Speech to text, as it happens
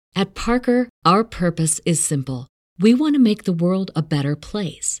At Parker, our purpose is simple. We want to make the world a better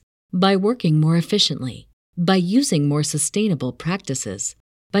place by working more efficiently, by using more sustainable practices,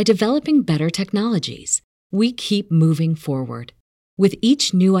 by developing better technologies. We keep moving forward. With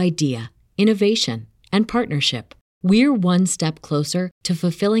each new idea, innovation, and partnership, we're one step closer to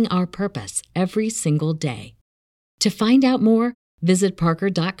fulfilling our purpose every single day. To find out more, visit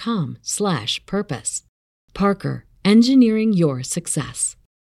parker.com/purpose. Parker, engineering your success.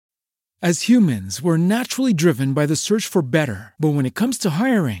 As humans, we're naturally driven by the search for better. But when it comes to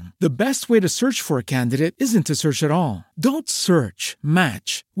hiring, the best way to search for a candidate isn't to search at all. Don't search,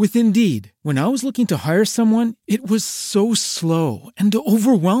 match with Indeed. When I was looking to hire someone, it was so slow and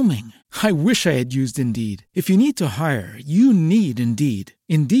overwhelming. I wish I had used Indeed. If you need to hire, you need Indeed.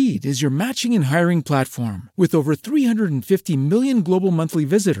 Indeed is your matching and hiring platform with over 350 million global monthly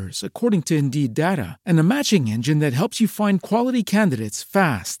visitors, according to Indeed data, and a matching engine that helps you find quality candidates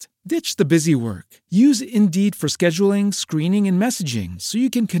fast. Ditch the busy work. Use Indeed for scheduling, screening, and messaging so you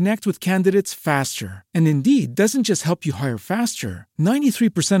can connect with candidates faster. And Indeed doesn't just help you hire faster.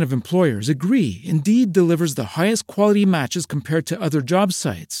 93% of employers agree Indeed delivers the highest quality matches compared to other job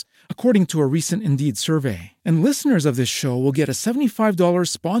sites, according to a recent Indeed survey. And listeners of this show will get a $75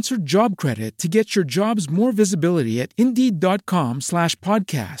 sponsored job credit to get your jobs more visibility at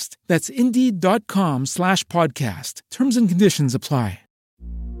Indeed.com/podcast. That's Indeed.com/podcast. Terms and conditions apply.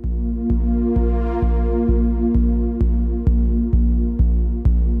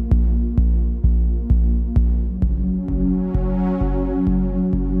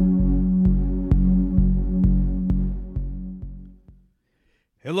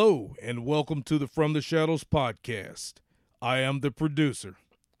 Hello, and welcome to the From the Shadows podcast. I am the producer,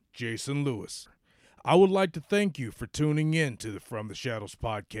 Jason Lewis. I would like to thank you for tuning in to the From the Shadows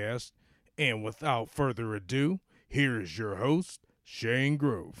podcast, and without further ado, here is your host, Shane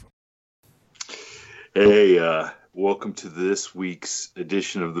Grove. Hey, welcome to this week's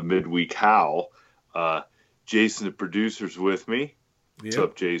edition of the Midweek Howl. Jason, the producer's with me. Yep. What's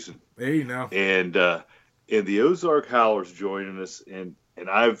up, Jason? Hey, now. And the Ozark Howler's joining us, and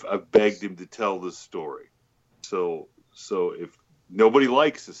I've begged him to tell this story. So if nobody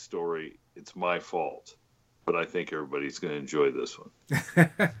likes this story, it's my fault. But I think everybody's going to enjoy this one.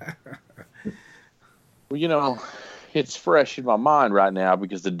 Well, you know, it's fresh in my mind right now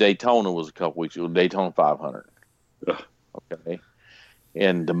because the Daytona was a couple weeks ago, Daytona 500. Okay.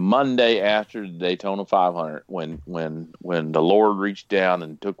 And the Monday after the Daytona 500, when the Lord reached down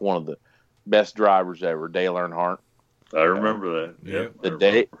and took one of the best drivers ever, Dale Earnhardt. I remember that.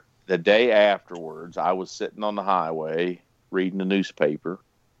 Yep. The day afterwards, I was sitting on the highway reading the newspaper,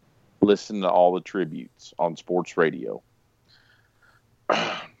 listening to all the tributes on sports radio.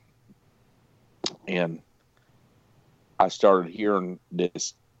 And I started hearing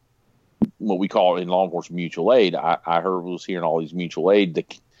this, what we call in law enforcement mutual aid. I was hearing all these mutual aid, the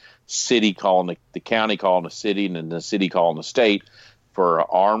city calling the county calling the city, and then the city calling the state for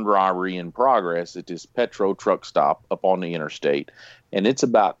armed robbery in progress at this Petro truck stop up on the interstate. And it's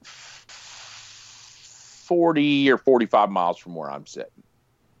about 40 or 45 miles from where I'm sitting.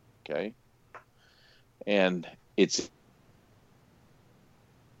 Okay. And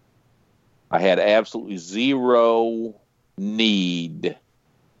I had absolutely zero need.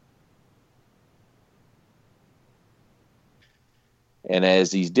 And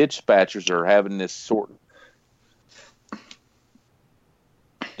as these dispatchers are having this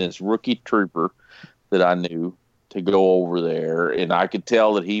rookie trooper that I knew to go over there, and I could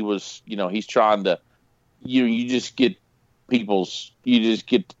tell that he was, he's trying to, you just get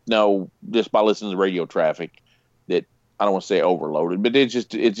to know just by listening to radio traffic that, I don't want to say overloaded, but it's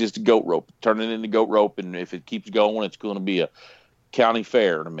just goat rope, turning into goat rope. And if it keeps going, it's going to be a county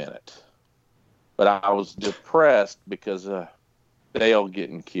fair in a minute. But I was depressed because Dale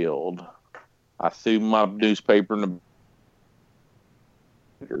getting killed. I threw my newspaper in the,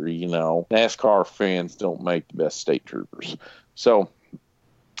 NASCAR fans don't make the best state troopers. So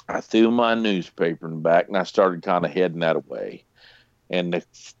I threw my newspaper in the back and I started kind of heading that away. And the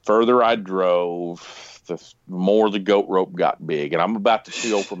further I drove, the more the goat rope got big. And I'm about to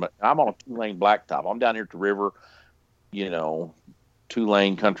go I'm on a 2-lane blacktop. I'm down here at the river,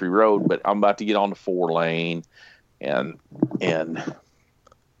 2-lane country road, but I'm about to get on the 4-lane. And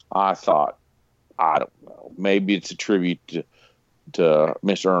I thought, I don't know, maybe it's a tribute to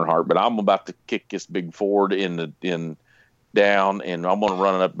Mr. Earnhardt, but I'm about to kick this big Ford down, and I'm going to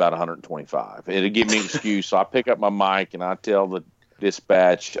run it up about 125. It'll give me an excuse. So I pick up my mic and I tell the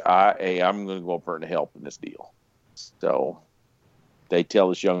dispatch, I'm going to go up there and help in this deal. So they tell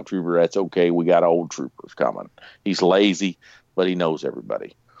this young trooper, that's okay. We got old troopers coming. He's lazy, but he knows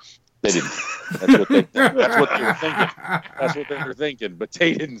everybody. They didn't. That's what they were thinking. That's what they were thinking, but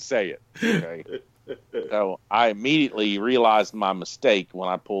they didn't say it. Okay. So I immediately realized my mistake when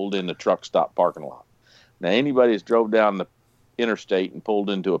I pulled in the truck stop parking lot. Now, anybody that's drove down the interstate and pulled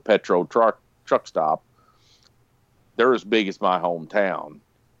into a Petro truck stop, they're as big as my hometown.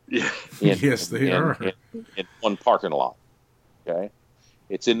 Yeah. Yes, they are. In one parking lot. Okay.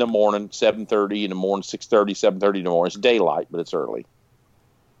 It's in the morning, 7:30 in the morning, 6:30, 7:30 in the morning. It's daylight, but it's early.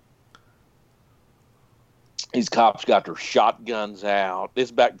 These cops got their shotguns out. This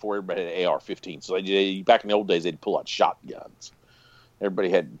is back before everybody had AR-15. So back in the old days, they'd pull out shotguns. Everybody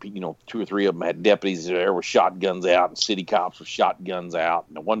had, 2 or 3 of them had deputies there with shotguns out, and city cops with shotguns out.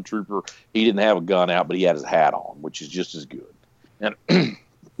 And the one trooper, he didn't have a gun out, but he had his hat on, which is just as good. And, and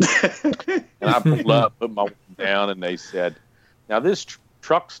I pulled up, put my one down, and they said, now this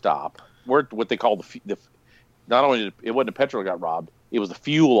truck stop, we're what they call the not only it wasn't a petrol that got robbed, it was the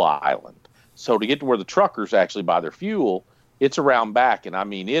fuel island. So to get to where the truckers actually buy their fuel, it's around back. And I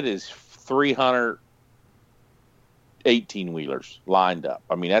mean, it is 300 18-wheelers lined up.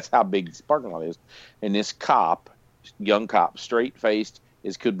 I mean, that's how big this parking lot is. And this cop, young cop, straight-faced,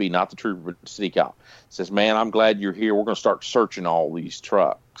 could be not the trooper, but the city cop, says, man, I'm glad you're here. We're going to start searching all these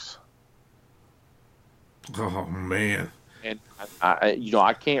trucks. Oh, man. And,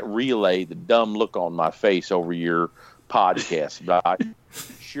 I can't relay the dumb look on my face over your podcast, but I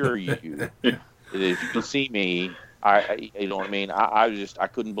assure you that if you can see me, you know what I mean? I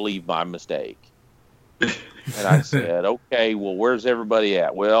couldn't believe my mistake. And I said, okay, well, where's everybody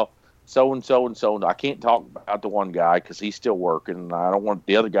at? Well, so-and-so and so. I can't talk about the one guy because he's still working, and I don't want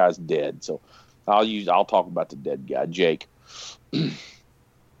the other guy's dead. So I'll talk about the dead guy, Jake.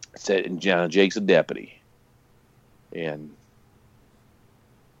 And Jake's a deputy. And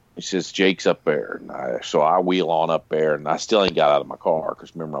he says, Jake's up there. And so I wheel on up there, and I still ain't got out of my car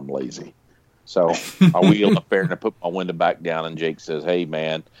because, remember, I'm lazy. So I wheel up there, and I put my window back down, and Jake says, hey,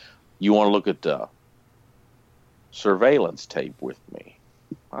 man, you want to look at the surveillance tape with me?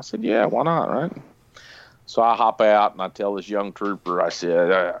 I said, yeah, why not, right? So I hop out, and I tell this young trooper, I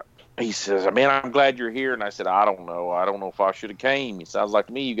said, he says, man, I'm glad you're here. And I said, I don't know. I don't know if I should have came. He sounds like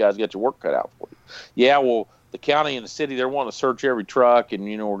to me you guys got your work cut out for you. Yeah, well, the county and the city, they're wanting to search every truck, and,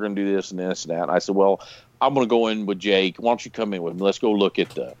 we're going to do this and this and that. And I said, well, I'm going to go in with Jake. Why don't you come in with me? Let's go look at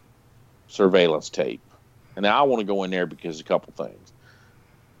the surveillance tape. And now I want to go in there because a couple things.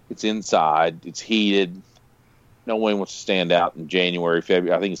 It's inside. It's heated. No one wants to stand out in January,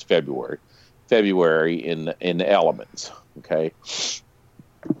 February. I think it's February in the elements. Okay.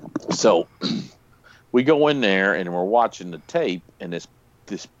 So we go in there and we're watching the tape, and this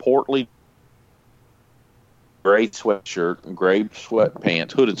portly gray sweatshirt and gray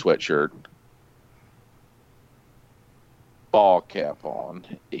sweatpants, hooded sweatshirt, ball cap on.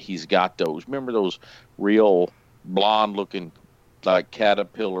 He's got those. Remember those real blonde looking like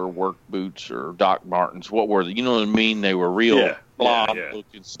Caterpillar work boots or Doc Martens? What were they? You know what I mean? They were real blonde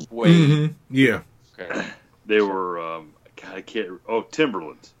looking suede. Mm-hmm. Yeah. Okay. They were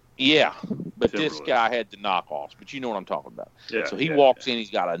Timberlands. Yeah, but this guy had the knockoffs. But you know what I'm talking about. Yeah. So he walks in. He's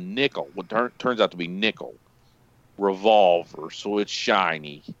got a nickel. What turns out to be nickel revolver. So it's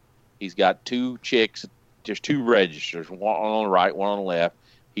shiny. He's got 2 chicks. There's 2 registers. One on the right, one on the left.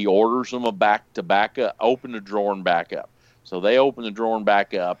 He orders them back up. Open the drawer and back up. So they open the drawer and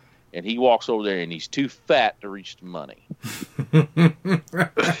back up, and he walks over there, and he's too fat to reach the money.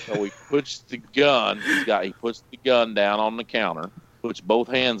 So he puts the gun. He puts the gun down on the counter, puts both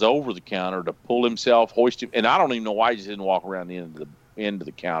hands over the counter to pull himself, hoist him. And I don't even know why he just didn't walk around the end of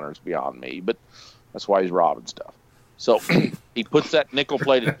the counter. It's beyond me, but that's why he's robbing stuff. So he puts that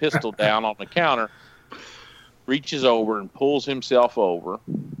nickel-plated pistol down on the counter, reaches over and pulls himself over.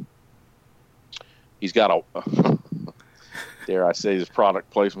 He's got a dare I say this product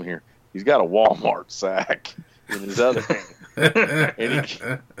placement here. He's got a Walmart sack in his other hand,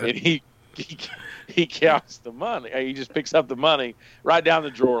 and he counts the money. He just picks up the money right down the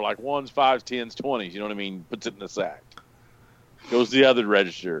drawer, like 1s, 5s, 10s, 20s. You know what I mean? Puts it in the sack. Goes to the other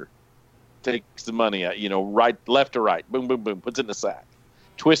register, takes the money out. Left to right, boom, boom, boom. Puts it in the sack.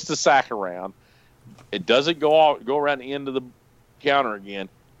 Twists the sack around. It doesn't go around the end of the counter again.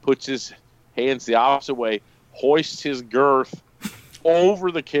 Puts his hands the opposite way. Hoists his girth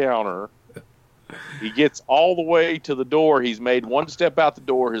over the counter. He gets all the way to the door. He's made one step out the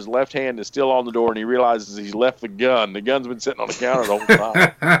door. His left hand is still on the door, and he realizes he's left the gun. The gun's been sitting on the counter the whole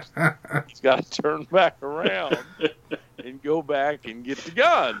time. He's got to turn back around and go back and get the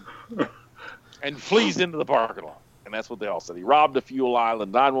gun and flees into the parking lot. And that's what they all said. He robbed the fuel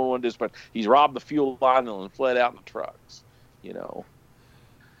island, 911 dispatch. He's robbed the fuel island and fled out in the trucks,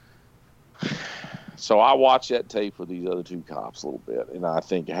 So I watch that tape with these other two cops a little bit, and I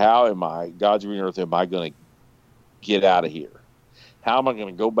think, how am I, God's green earth, am I going to get out of here? How am I going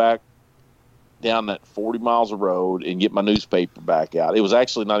to go back down that 40 miles of road and get my newspaper back out? It was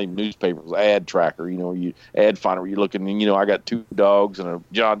actually not even newspaper, it was ad tracker, you ad finder, where you're looking, and I got 2 dogs and a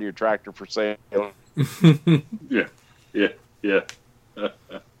John Deere tractor for sale. Yeah.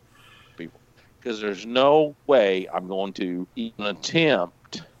 People, because there's no way I'm going to even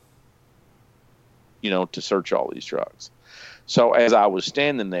attempt to search all these trucks. So as I was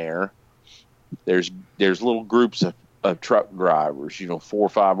standing there, there's little groups of truck drivers, 4 or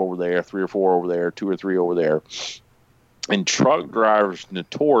 5 over there, 3 or 4 over there, 2 or 3 over there. And truck drivers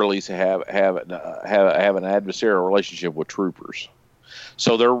notoriously have an adversarial relationship with troopers.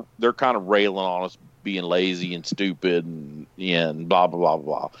 So they're kind of railing on us being lazy and stupid and blah, blah, blah,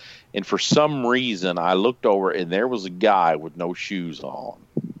 blah. And for some reason, I looked over and there was a guy with no shoes on.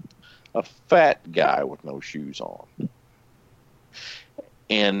 A fat guy with no shoes on.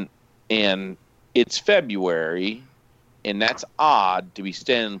 And it's February, and that's odd to be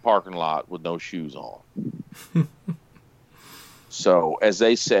standing in the parking lot with no shoes on. So, as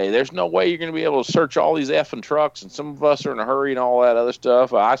they say, there's no way you're going to be able to search all these effing trucks, and some of us are in a hurry and all that other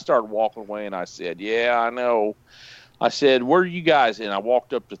stuff. I started walking away, and I said, yeah, I know. I said, where are you guys? And I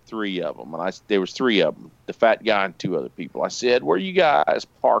walked up to 3 of them, and there was 3 of them, the fat guy and 2 other people. I said, where are you guys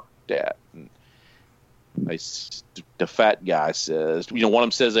parked at? And the fat guy says, one of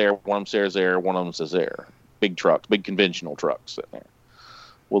them says there, one of them says there, one of them says there. Big trucks, big conventional trucks sitting there.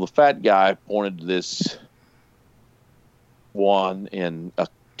 Well, the fat guy pointed to this one, and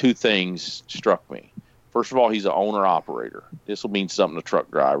 2 things struck me. First of all, he's an owner-operator. This will mean something to truck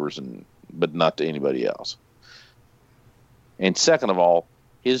drivers, but not to anybody else. And second of all,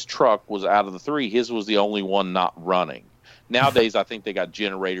 his truck was, out of the 3, his was the only one not running. Nowadays, I think they got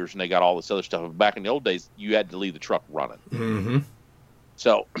generators and they got all this other stuff. But back in the old days, you had to leave the truck running. Mm-hmm.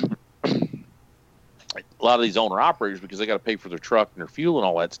 So a lot of these owner-operators, because they got to pay for their truck and their fuel and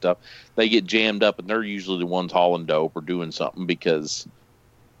all that stuff, they get jammed up, and they're usually the ones hauling dope or doing something because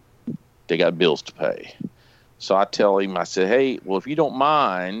they got bills to pay. So I tell him, I said, hey, well, if you don't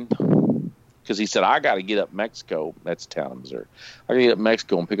mind, because he said, I got to get up Mexico. That's a town in Missouri. I got to get up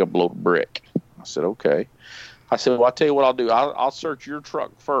Mexico and pick up a load of brick. I said, okay. I said, well, I'll tell you what I'll do. I'll search your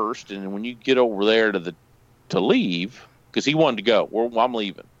truck first, and when you get over there to leave, because he wanted to go. Well, I'm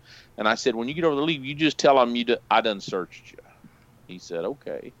leaving. And I said, when you get over to leave, you just tell him I done searched you. He said,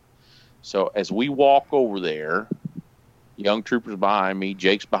 okay. So as we walk over there, young trooper's behind me,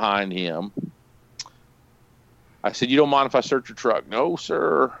 Jake's behind him. I said, you don't mind if I search your truck? No,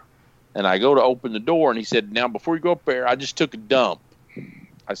 sir. And I go to open the door, and he said, now, before you go up there, I just took a dump.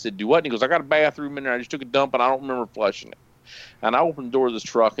 I said, do what? And he goes, I got a bathroom in there. I just took a dump, and I don't remember flushing it. And I opened the door of this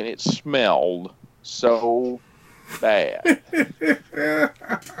truck, and it smelled so bad.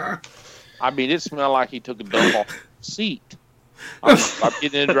 I mean, it smelled like he took a dump off the seat. I'm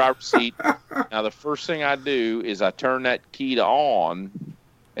getting in the driver's seat. Now, the first thing I do is I turn that key to on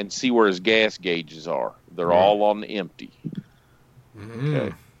and see where his gas gauges are. They're all on the empty. Mm-hmm.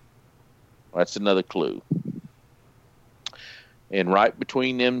 Okay. Well, that's another clue. And right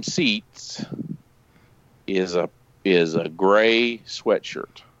between them seats is a gray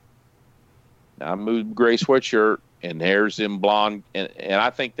sweatshirt. Now I moved gray sweatshirt, and there's them blonde, and I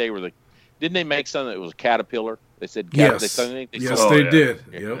think they were didn't they make something that was a Caterpillar? They said yes, they did.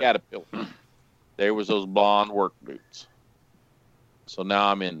 Yep. Caterpillar. There was those blonde work boots. So now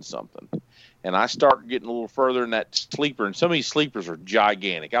I'm in something. And I start getting a little further in that sleeper, and some of these sleepers are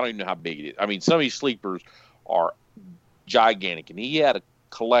gigantic. I don't even know how big it is. I mean, some of these sleepers are gigantic, and he had a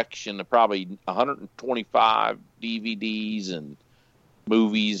collection of probably 125 DVDs and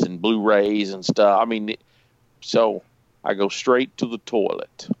movies and Blu-rays and stuff. I mean, so I go straight to the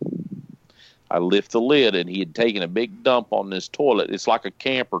toilet. I lift the lid, and he had taken a big dump on this toilet. It's like a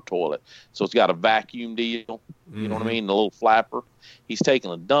camper toilet, so it's got a vacuum deal. You know what I mean? The little flapper. He's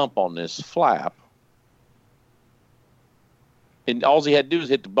taking a dump on this flap, and all he had to do is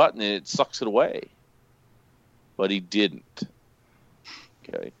hit the button, and it sucks it away. But he didn't.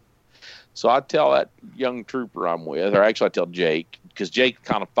 Okay. So I tell that young trooper I'm with, or actually I tell Jake, because Jake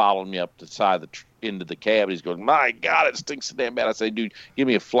kind of followed me up the side of into the cab. He's going, my God, it stinks so damn bad. I say, dude, give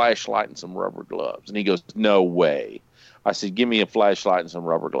me a flashlight and some rubber gloves. And he goes, no way. I said, give me a flashlight and some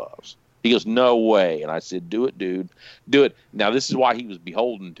rubber gloves. He goes, no way. And I said, do it, dude. Do it. Now, this is why he was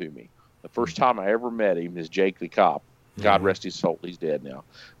beholden to me. The first time I ever met him is Jake the cop. God rest his soul. He's dead now.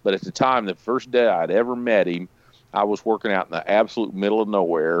 But at the time, the first day I'd ever met him, I was working out in the absolute middle of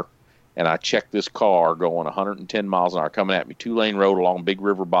nowhere, and I checked this car going 110 miles an hour coming at me, 2-lane road along Big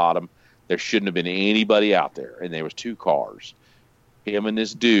River Bottom. There shouldn't have been anybody out there. And there was 2 cars, him and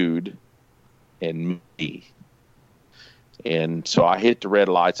this dude and me. And so I hit the red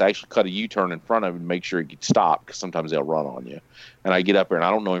lights. I actually cut a U-turn in front of him to make sure he could stop, because sometimes they'll run on you. And I get up there, and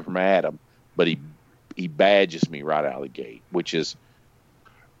I don't know him from Adam, but he badges me right out of the gate, which is,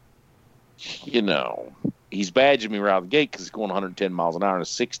 you know, he's badging me right out of the gate because he's going 110 miles an hour in a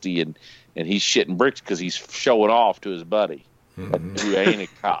 60, and he's shitting bricks because he's showing off to his buddy who ain't a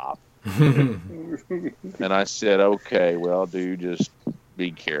cop. And I said, okay, well, dude, just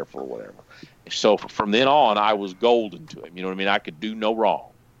be careful or whatever. So from then on, I was golden to him. You know what I mean? I could do no wrong.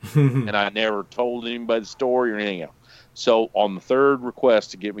 And I never told anybody the story or anything else. So on the 3rd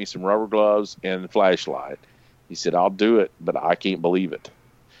request to get me some rubber gloves and a flashlight, he said, I'll do it, but I can't believe it.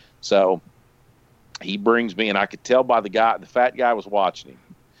 So he brings me, and I could tell by the fat guy was watching him.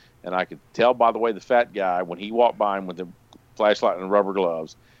 And I could tell by the way the fat guy, when he walked by him with the flashlight and the rubber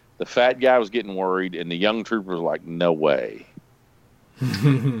gloves, the fat guy was getting worried, and the young trooper was like, no way.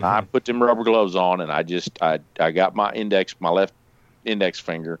 I put them rubber gloves on, and I got my left index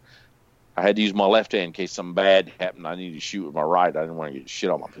finger. I had to use my left hand in case something bad happened. I needed to shoot with my right. I didn't want to get shit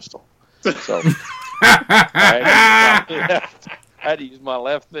on my pistol. So I had to use my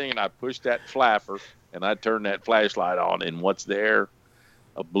left thing, and I pushed that flapper, and I turned that flashlight on, and what's there?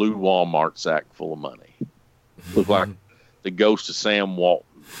 A blue Walmart sack full of money. Looked like the ghost of Sam Walton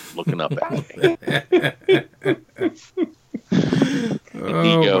looking up at me. He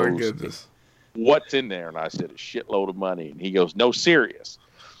goes, my goodness. What's in there? And I said, a shitload of money. And he goes, no, serious.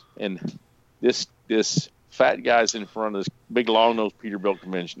 And this fat guy's in front of this big long-nosed Peterbilt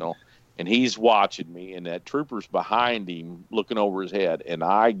conventional, and he's watching me, and that trooper's behind him looking over his head, and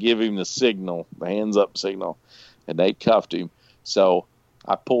I give him the signal, the hands up signal, and they cuffed him. So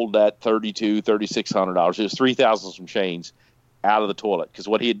I pulled that $3,600, it was 3,000 some change, out of the toilet, because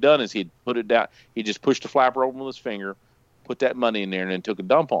what he had done is he'd put it down, he just pushed the flapper open with his finger, put that money in there, and then took a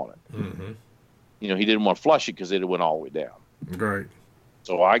dump on it. Mm-hmm. You know, he didn't want to flush it because it went all the way down. Right.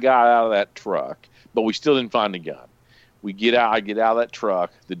 So I got out of that truck, but we still didn't find the gun. I get out of that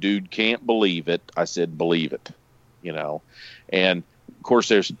truck. The dude can't believe it. I said, believe it, you know. And, of course,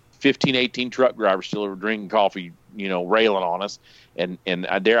 there's 15, 18 truck drivers still drinking coffee, you know, railing on us. And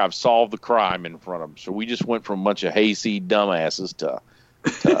I've solved the crime in front of them. So we just went from a bunch of hayseed dumbasses to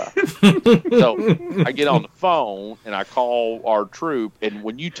so I get on the phone and I call our troop. And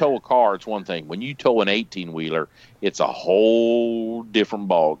when you tow a car, it's one thing. When you tow an 18-wheeler, it's a whole different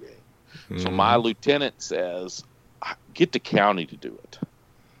ballgame. Mm-hmm. So my lieutenant says, get the county to do it.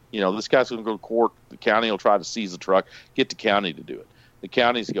 You know, this guy's going to go to court. The county will try to seize the truck. Get the county to do it. The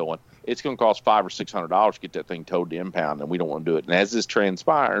county's going, it's going to cost $500 or $600 to get that thing towed to impound, and we don't want to do it. And as this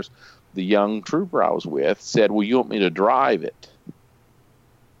transpires, the young trooper I was with said, well, you want me to drive it?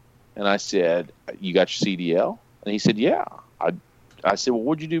 And I said, you got your CDL? And he said, yeah. I said, well,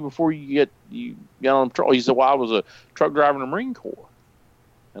 what'd you do before you got on patrol? He said, well, I was a truck driver in the Marine Corps.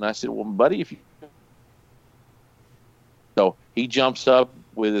 And I said, well, buddy, if you... So he jumps up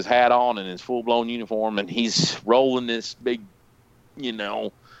with his hat on and his full-blown uniform, and he's rolling this big, you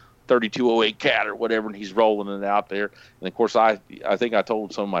know, 3208 Cat or whatever, and he's rolling it out there. And, of course, I think I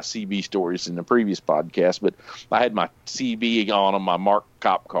told some of my CB stories in the previous podcast, but I had my CB on my marked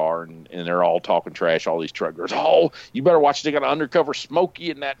cop car, and they're all talking trash, all these truck drivers. Oh, you better watch, they got an undercover Smokey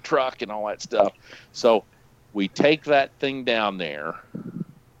in that truck and all that stuff. So we take that thing down there,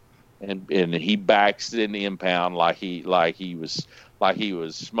 and he backs it in the impound like he was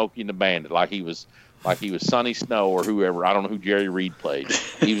Smokey and the Bandit, like he was Sonny Snow or whoever. I don't know who Jerry Reed played.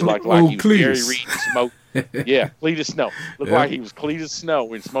 He was like he was Cletus. Jerry Reed and Smoke. Yeah, Cletus Snow. Looked like he was Cletus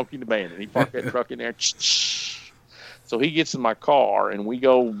Snow in Smokey and the Bandit. He parked that truck in there. So he gets in my car, and we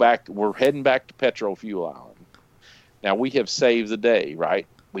go back. We're heading back to Petro Fuel Island. Now, we have saved the day, right?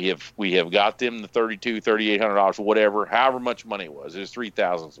 We have got them the $3,800, whatever, however much money it was. It was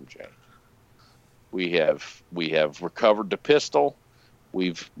 3,000 some change. We have recovered the pistol.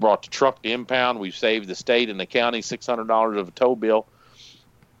 We've brought the truck to impound. We've saved the state and the county $600 of a tow bill.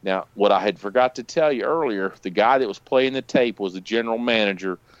 Now, what I had forgot to tell you earlier, the guy that was playing the tape was the general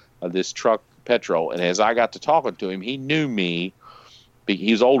manager of this truck, Petro. And as I got to talking to him, he knew me.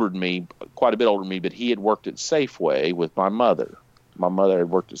 He was older than me, quite a bit older than me, but he had worked at Safeway with my mother. My mother had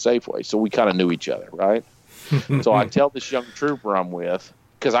worked at Safeway, so we kind of knew each other, right? So I tell this young trooper I'm with,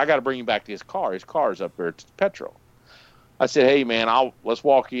 because I got to bring him back to his car. His car is up there at Petro. I said, hey, man, let's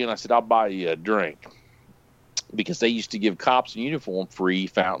walk in. I said, I'll buy you a drink. Because they used to give cops in uniform free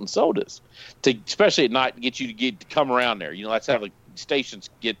fountain sodas, especially at night, to get you to come around there. You know, that's how the stations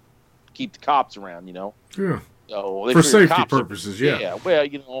keep the cops around, you know. Yeah. So for safety purposes, yeah. Yeah, well,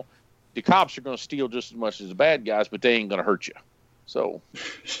 you know, the cops are going to steal just as much as the bad guys, but they ain't going to hurt you. So,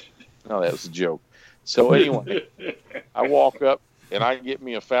 no, that was a joke. So anyway, I walk up and I get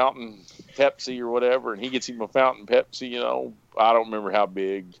me a fountain Pepsi or whatever, and he gets him a fountain Pepsi. I don't remember how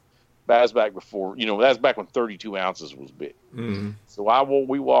big. That's back before, that's back when 32 ounces was big. Mm-hmm. So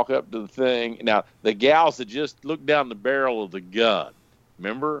we walk up to the thing. Now, the gals that just looked down the barrel of the gun,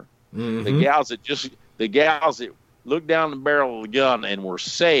 remember? Mm-hmm. The gals that looked down the barrel of the gun and were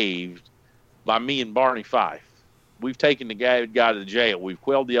saved by me and Barney Fife. We've taken the guy to the jail. We've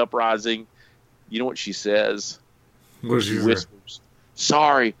quelled the uprising. You know what she says? What she whispers,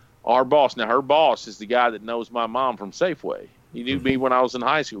 "Sorry, our boss." Now, her boss is the guy that knows my mom from Safeway. He knew me when I was in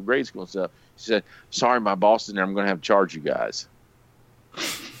high school, grade school and stuff. She said, "Sorry, my boss is in there. I'm going to have to charge you guys."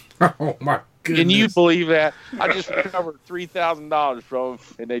 Oh, my goodness. Can you believe that? I just recovered $3,000 from them,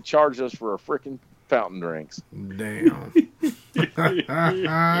 and they charged us for our freaking fountain drinks. Damn.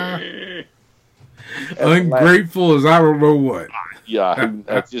 Ungrateful as I don't know what. Yeah,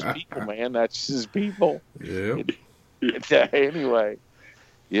 that's just people, man. That's just people. Yeah. Anyway,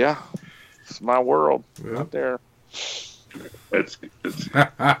 yeah, it's my world out there. That's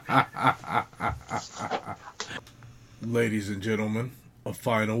Ladies and gentlemen, a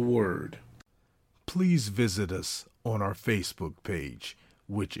final word. Please visit us on our Facebook page,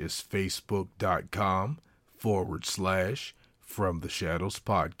 which is facebook.com/From the Shadows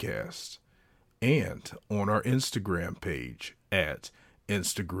Podcast, and on our Instagram page at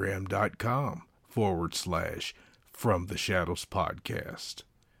instagram.com/From the Shadows Podcast.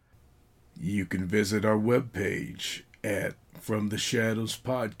 You can visit our webpage at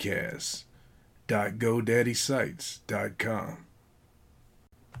FromTheShadowsPodcast.GoDaddySites.com,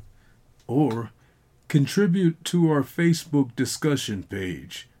 or contribute to our Facebook discussion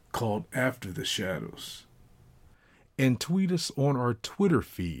page called After the Shadows, and tweet us on our Twitter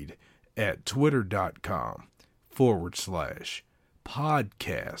feed at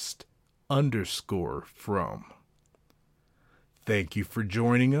twitter.com/podcast_from. Thank you for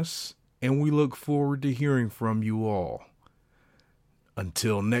joining us, and we look forward to hearing from you all.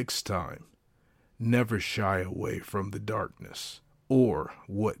 Until next time, never shy away from the darkness or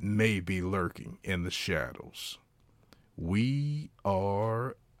what may be lurking in the shadows. We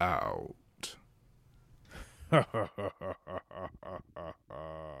are out. God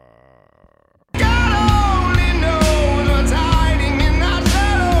only knows what's hiding in our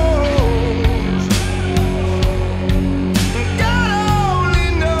shadows. God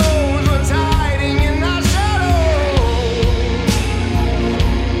only knows what's hiding in our shadows.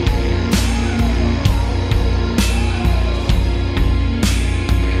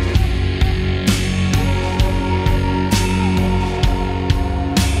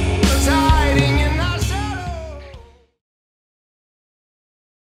 What's hiding in our shadows.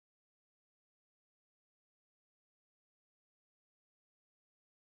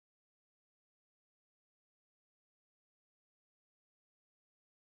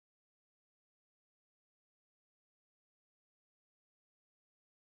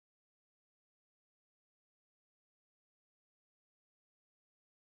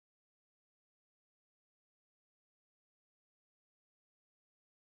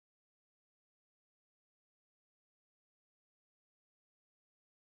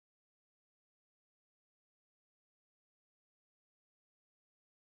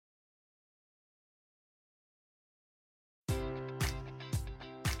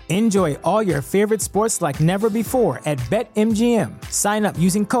 Enjoy all your favorite sports like never before at BetMGM. Sign up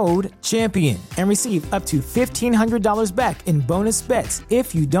using code CHAMPION and receive up to $1,500 back in bonus bets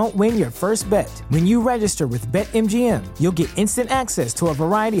if you don't win your first bet. When you register with BetMGM, you'll get instant access to a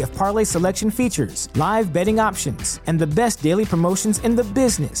variety of parlay selection features, live betting options, and the best daily promotions in the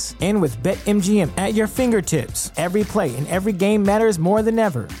business. And with BetMGM at your fingertips, every play and every game matters more than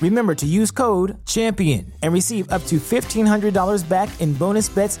ever. Remember to use code CHAMPION and receive up to $1,500 back in bonus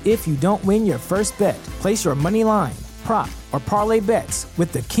bets if you don't win your first bet. Place your money line, prop, or parlay bets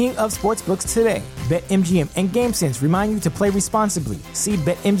with the king of sportsbooks today. BetMGM and GameSense remind you to play responsibly. See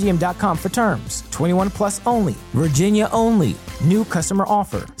BetMGM.com for terms. 21 plus only. Virginia only. New customer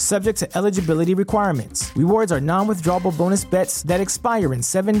offer. Subject to eligibility requirements. Rewards are non-withdrawable bonus bets that expire in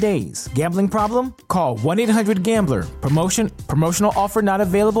 7 days. Gambling problem? Call 1-800-GAMBLER. Promotional offer not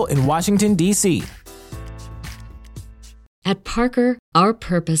available in Washington, D.C. At Parker, our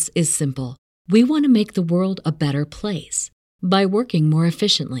purpose is simple. We want to make the world a better place by working more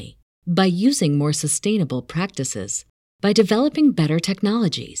efficiently, by using more sustainable practices, by developing better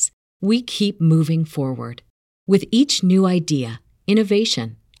technologies. We keep moving forward. With each new idea,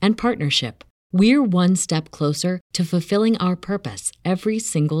 innovation, and partnership, we're one step closer to fulfilling our purpose every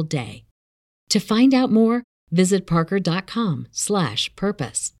single day. To find out more, visit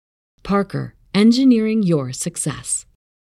parker.com/purpose. Parker, engineering your success.